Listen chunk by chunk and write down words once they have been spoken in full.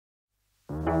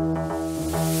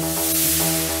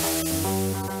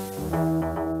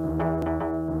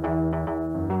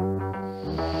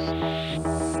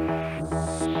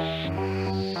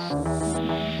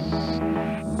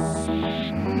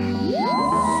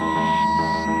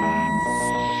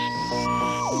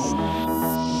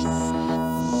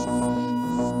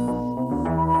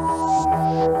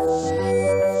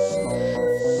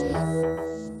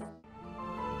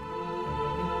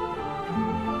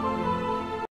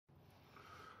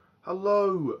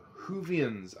Hello,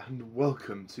 Whovians, and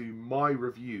welcome to my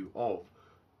review of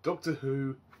Doctor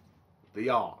Who The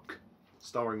Ark,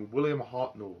 starring William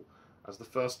Hartnell as the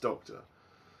First Doctor.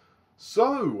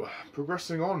 So,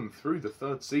 progressing on through the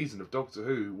third season of Doctor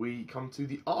Who, we come to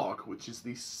The Ark, which is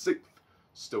the sixth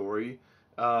story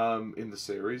in the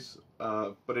series,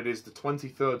 but it is the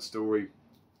 23rd story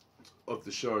of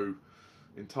the show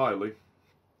entirely.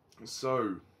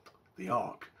 So, The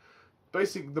Ark.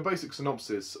 The basic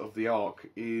synopsis of the Ark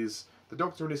is the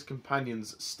Doctor and his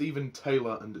companions Stephen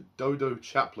Taylor and Dodo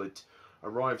Chaplet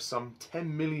arrive some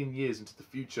 10 million years into the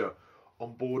future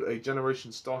on board a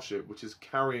Generation starship which is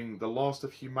carrying the last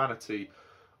of humanity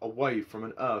away from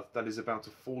an Earth that is about to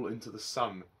fall into the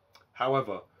sun.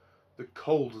 However, the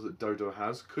cold that Dodo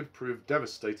has could prove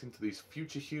devastating to these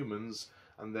future humans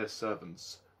and their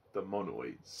servants, the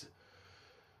Monoids.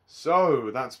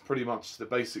 So that's pretty much the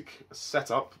basic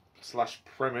setup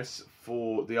 / premise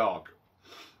for the Ark.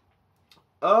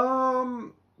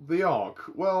 The Ark.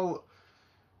 Well,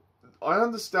 I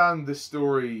understand this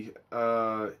story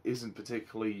isn't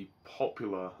particularly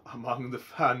popular among the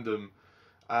fandom,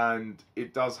 and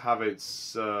it does have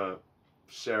its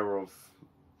share of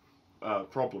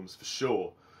problems for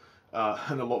sure,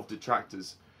 and a lot of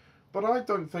detractors. But I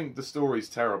don't think the story's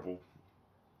terrible.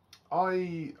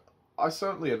 I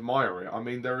certainly admire it. I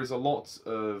mean, there is a lot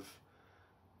of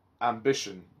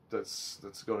ambition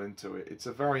that's gone into it. It's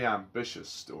a very ambitious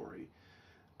story.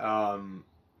 I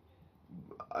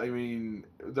mean,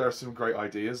 there are some great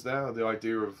ideas there. The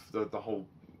idea of the whole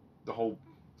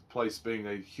place being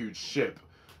a huge ship,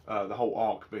 the whole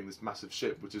Ark being this massive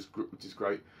ship, which is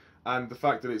great, and the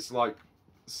fact that it's like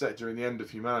set during the end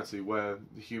of humanity, where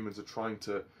the humans are trying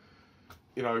to,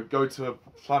 you know, go to a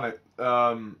planet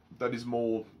that is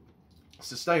more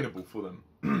sustainable for them.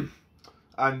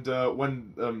 And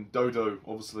when Dodo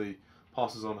obviously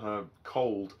passes on her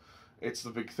cold, it's the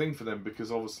big thing for them,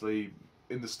 because obviously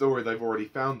in the story they've already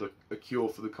found a cure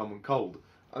for the common cold.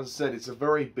 As I said, it's a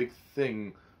very big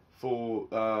thing for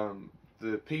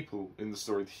the people in the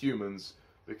story, the humans,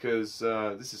 because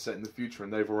this is set in the future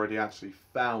and they've already actually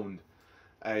found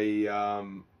a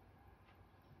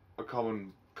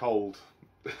common cold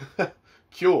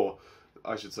cure,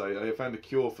 I should say. They found a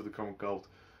cure for the common cold.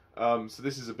 So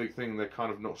this is a big thing. They're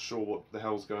kind of not sure what the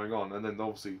hell's going on, and then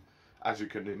obviously, as you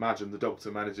can imagine, the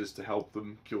Doctor manages to help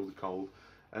them cure the cold,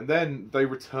 and then they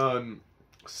return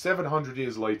 700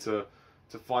 years later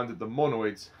to find that the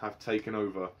Monoids have taken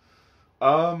over,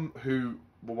 who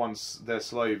were once their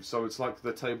slaves. So it's like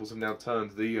the tables have now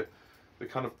turned. The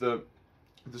kind of the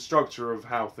structure of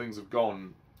how things have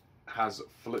gone has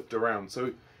flipped around.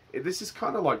 So this is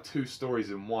kind of like two stories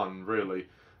in one, really.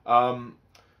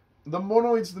 The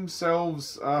Monoids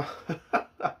themselves, I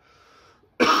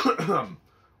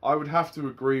would have to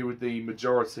agree with the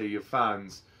majority of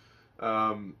fans.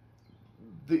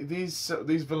 These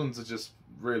villains are just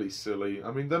really silly. I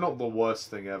mean, they're not the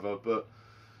worst thing ever, but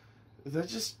they're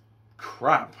just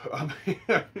crap. I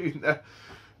mean,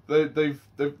 they've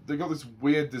got this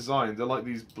weird design. They're like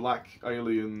these black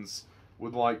aliens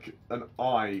with like an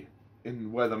eye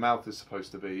in where the mouth is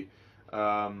supposed to be.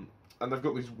 And they've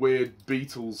got these weird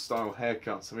Beatles-style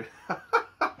haircuts. I mean,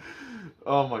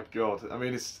 oh my god. I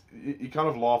mean, you kind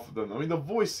of laugh at them. I mean, the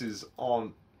voices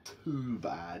aren't too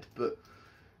bad, but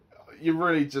you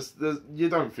really you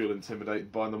don't feel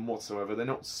intimidated by them whatsoever. They're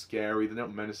not scary, they're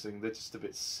not menacing, they're just a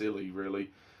bit silly, really.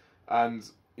 And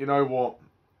you know what?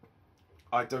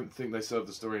 I don't think they serve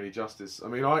the story any justice. I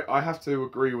mean, I have to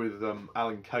agree with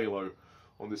Alan Kalo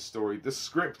on this story. The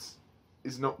script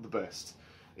is not the best.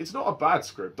 It's not a bad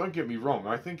script, don't get me wrong.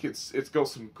 I think it's got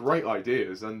some great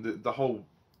ideas, and the whole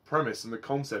premise and the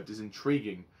concept is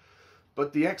intriguing.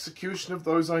 But the execution of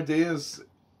those ideas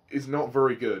is not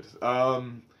very good.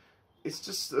 It's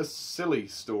just a silly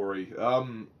story.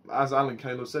 As Alan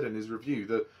Kalo said in his review,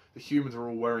 the humans are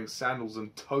all wearing sandals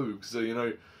and togs, so, you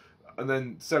know, and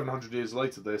then 700 years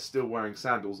later they're still wearing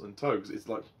sandals and togs. It's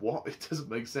like, what? It doesn't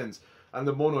make sense. And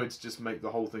the Monoids just make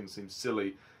the whole thing seem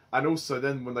silly. And also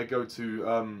then when they go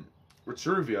to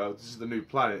Retruvia, this is the new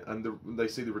planet, and they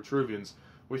see the Retruvians,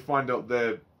 we find out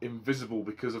they're invisible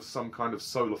because of some kind of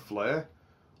solar flare.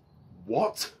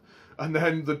 what? And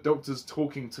then the Doctor's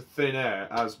talking to thin air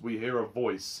as we hear a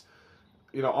voice.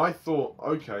 You know, I thought,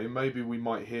 okay, maybe we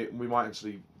might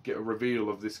actually get a reveal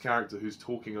of this character who's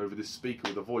talking over this speaker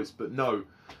with a voice, but no,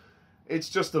 it's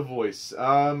just a voice.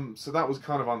 So that was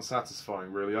kind of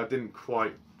unsatisfying, really. I didn't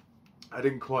quite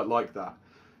like that.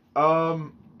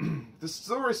 The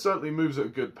story certainly moves at a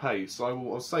good pace.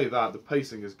 I'll say that the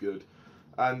pacing is good,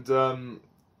 and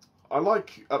I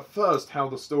like at first how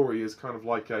the story is kind of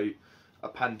like a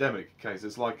pandemic case.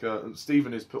 It's like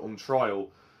Stephen is put on trial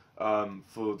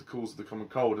for the cause of the common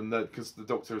cold, and that because the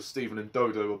Doctor, Stephen and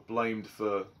Dodo are blamed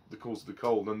for the cause of the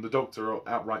cold, and the Doctor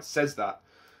outright says that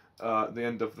at the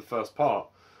end of the first part.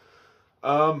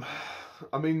 I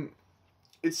mean,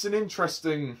 it's an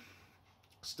interesting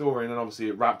story, and then obviously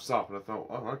it wraps up, and I thought,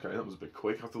 oh, okay, that was a bit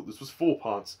quick. I thought this was 4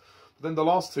 parts, but then the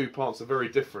last 2 parts are very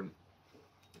different.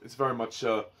 It's very much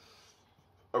a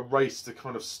race to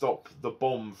kind of stop the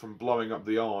bomb from blowing up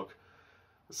the Ark.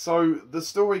 So the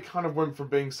story kind of went from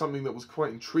being something that was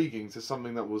quite intriguing to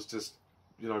something that was just,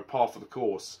 you know, par for the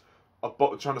course.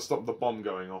 Trying to stop the bomb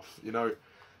going off, you know.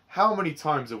 How many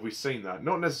times have we seen that?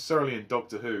 Not necessarily in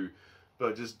Doctor Who,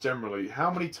 but just generally. How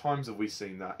many times have we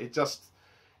seen that?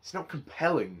 It's not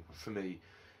compelling for me.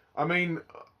 I mean,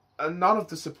 none of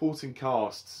the supporting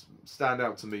casts stand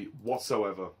out to me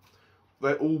whatsoever.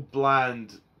 They're all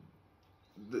bland.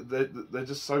 They're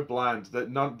just so bland.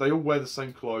 They all wear the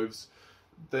same clothes.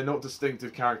 They're not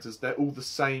distinctive characters. They're all the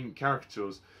same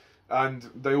caricatures, and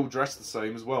they all dress the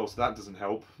same as well. So that doesn't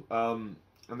help. And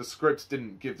the script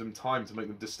didn't give them time to make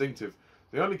them distinctive.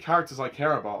 The only characters I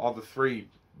care about are the 3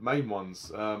 main ones.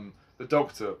 The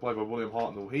Doctor, played by William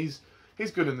Hartnell, he's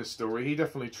good in this story. He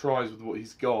definitely tries with what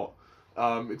he's got.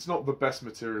 It's not the best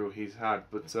material he's had,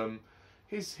 but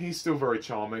he's still very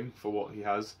charming for what he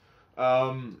has.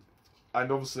 And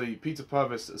obviously Peter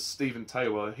Purves as Stephen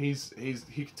Taylor, he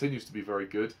continues to be very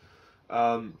good.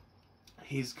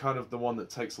 He's kind of the one that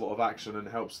takes a lot of action and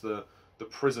helps the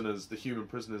prisoners, the human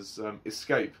prisoners,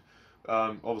 escape.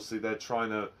 Obviously they're trying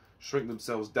to shrink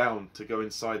themselves down to go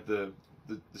inside the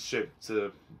ship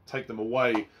to take them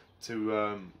away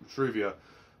to Truvia,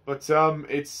 but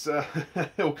it's it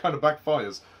all kind of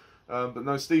backfires. But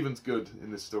no, Stephen's good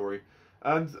in this story.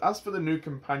 And as for the new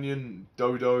companion,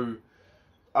 Dodo,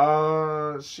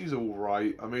 she's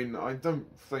alright. I mean,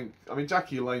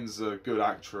 Jackie Lane's a good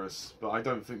actress, but I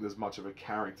don't think there's much of a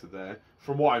character there.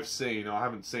 From what I've seen, I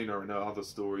haven't seen her in her other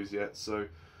stories yet, so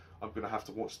I'm going to have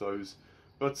to watch those.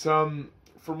 But from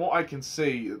what I can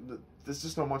see, there's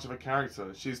just not much of a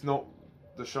character. She's not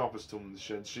the sharpest tool in the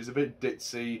shed. She's a bit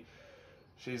ditzy.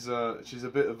 She's a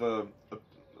bit of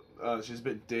she's a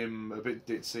bit dim, a bit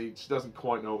ditzy. She doesn't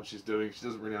quite know what she's doing. She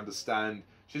doesn't really understand.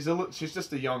 She's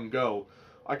just a young girl.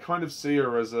 I kind of see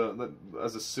her as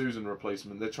a Susan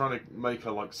replacement. They're trying to make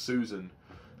her like Susan,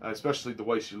 especially the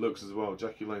way she looks as well.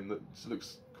 Jackie Lane, she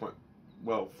looks quite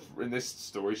well in this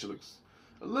story. She looks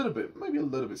maybe a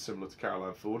little bit similar to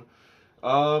Caroline Ford.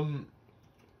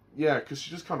 Yeah, because she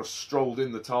just kind of strolled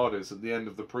in the TARDIS at the end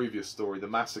of the previous story, the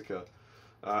massacre.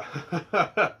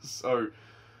 So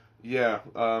yeah,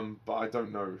 but I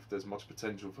don't know if there's much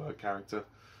potential for her character.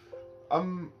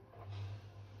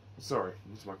 Sorry,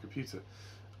 it's my computer.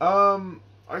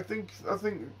 I think, as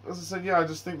I said, yeah, I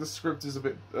just think the script is a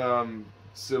bit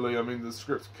silly. I mean, the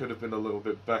script could have been a little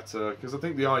bit better, because I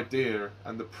think the idea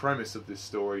and the premise of this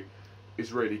story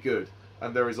is really good,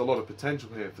 and there is a lot of potential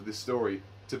here for this story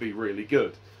to be really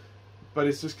good. But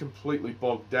it's just completely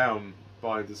bogged down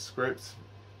by the script.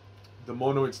 The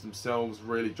monoids themselves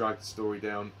really drag the story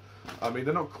down. I mean,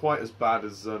 they're not quite as bad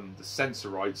as the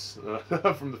Censorites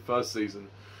from the first season.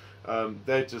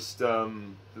 They're just,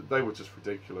 they were just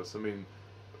ridiculous. I mean,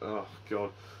 oh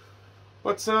god.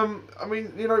 But I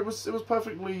mean, you know, it was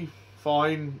perfectly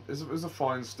fine. It was a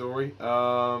fine story.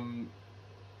 I'm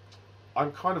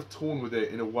kind of torn with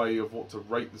it in a way of what to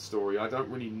rate the story. I don't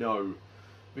really know,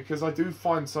 because I do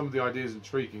find some of the ideas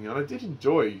intriguing, and I did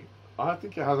enjoy. I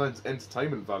think it has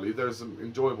entertainment value. There's some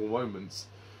enjoyable moments,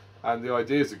 and the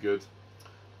ideas are good.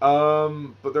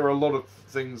 But there are a lot of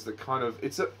things that kind of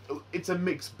it's a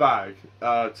mixed bag.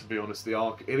 To be honest, the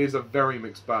arc, it is a very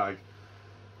mixed bag.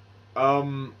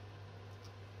 I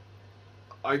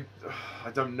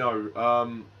don't know.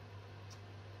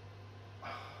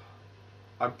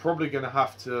 I'm probably going to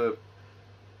have to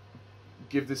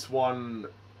give this one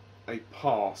a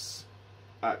pass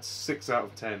at 6 out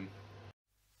of 10.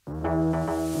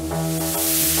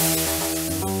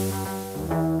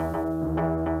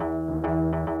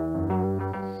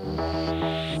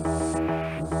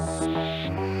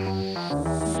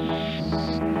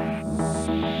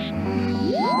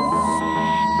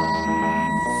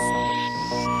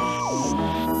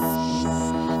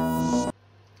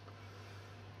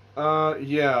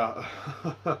 Yeah,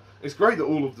 it's great that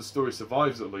all of the story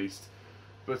survives at least,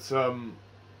 but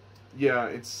yeah,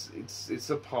 it's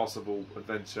a passable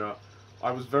adventure.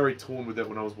 I was very torn with it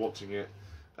when I was watching it.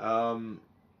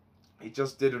 It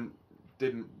just didn't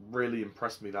really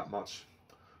impress me that much.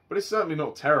 But it's certainly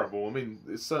not terrible. I mean,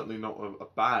 it's certainly not a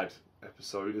bad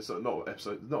episode. It's not an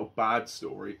episode. It's not a bad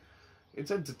story.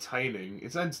 It's entertaining.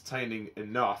 It's entertaining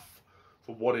enough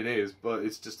for what it is, but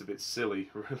it's just a bit silly,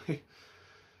 really.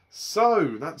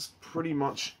 So that's pretty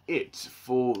much it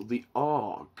for the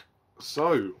arc.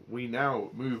 So we now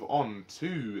move on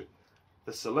to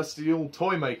the Celestial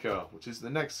Toymaker, which is the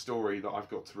next story that I've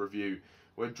got to review.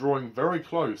 We're drawing very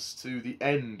close to the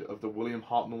end of the William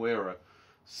Hartnell era.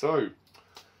 So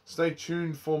stay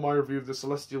tuned for my review of the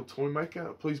Celestial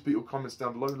Toymaker. Please put your comments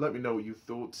down below. Let me know what you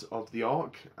thought of the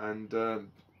arc. And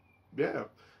yeah,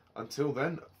 until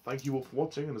then, thank you all for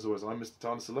watching. And as always, I'm Mr.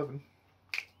 TARDIS11.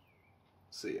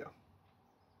 See ya.